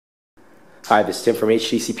Hi, this is Tim from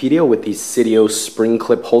HTC with the Seidio spring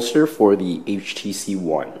clip holster for the HTC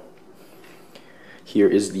One. Here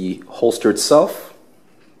is the holster itself.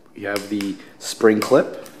 You have the spring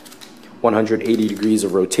clip, 180 degrees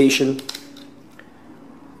of rotation.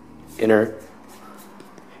 Inner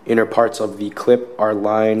parts of the clip are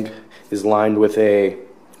lined with a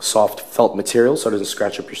soft felt material so it doesn't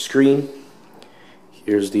scratch up your screen.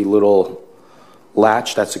 Here's the little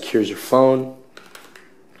latch that secures your phone.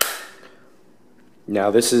 Now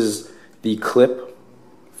this is the clip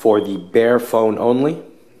for the bare phone only.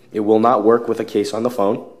 It will not work with a case on the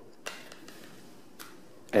phone.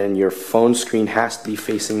 And your phone screen has to be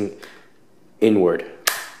facing inward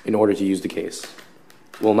in order to use the case.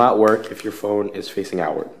 It will not work if your phone is facing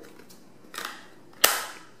outward.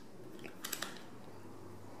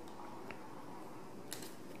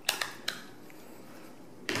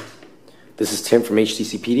 This is Tim from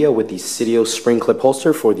HTC with the Seidio spring clip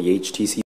holster for the HTC